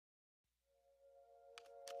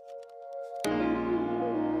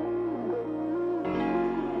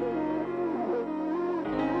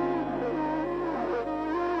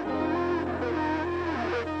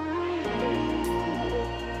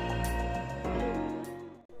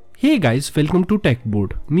Hey guys, welcome to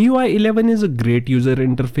TechBoard. MIUI 11 is a great user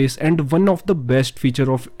interface and one of the best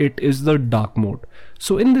feature of it is the dark mode.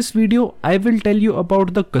 So in this video, I will tell you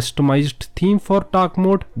about the customized theme for dark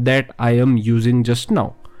mode that I am using just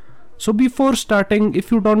now. So before starting,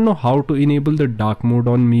 if you don't know how to enable the dark mode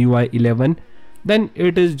on MIUI 11, then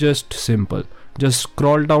it is just simple. Just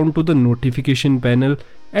scroll down to the notification panel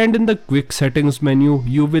and in the quick settings menu,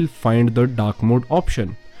 you will find the dark mode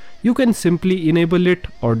option. You can simply enable it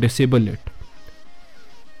or disable it.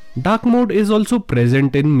 Dark mode is also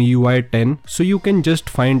present in MIUI 10, so you can just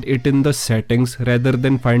find it in the settings rather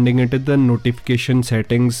than finding it in the notification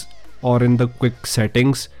settings or in the quick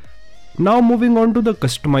settings. Now moving on to the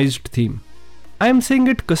customized theme. I am saying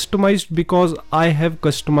it customized because I have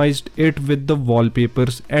customized it with the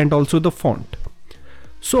wallpapers and also the font.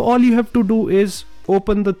 So all you have to do is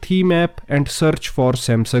open the theme app and search for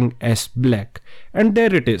Samsung S Black, and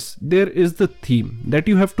there it is. There is the theme that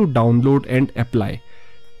you have to download and apply.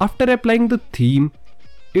 After applying the theme,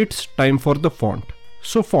 it's time for the font.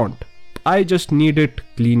 So font, I just need it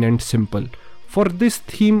clean and simple. For this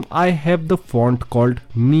theme I have the font called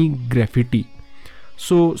Me Graffiti.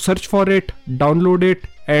 So search for it, download it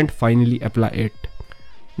and finally apply it.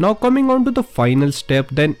 Now coming on to the final step,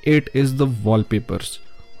 then it is the wallpapers.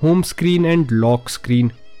 Home screen and lock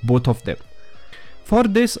screen, both of them. For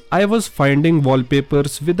this I was finding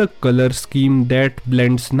wallpapers with a color scheme that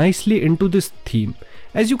blends nicely into this theme.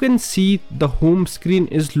 As you can see, the home screen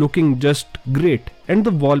is looking just great and the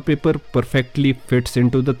wallpaper perfectly fits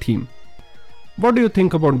into the theme. What do you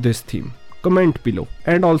think about this theme? Comment below,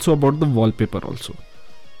 and also about the wallpaper also.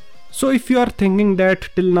 So if you are thinking that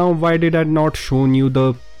till now why did I not shown you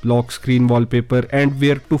the lock screen wallpaper and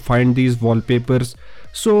where to find these wallpapers,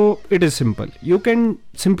 so it is simple. You can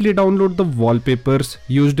simply download the wallpapers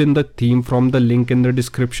used in the theme from the link in the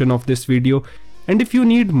description of this video, and if you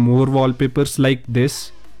need more wallpapers like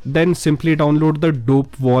this, then simply download the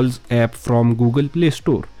Dope Walls app from Google Play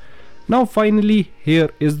Store. Now finally, here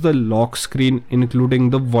is the lock screen including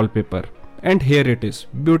the wallpaper, and here it is,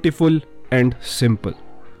 beautiful and simple.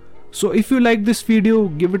 So if you like this video,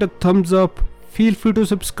 give it a thumbs up, feel free to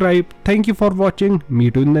subscribe. Thank you for watching,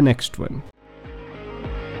 meet you in the next one.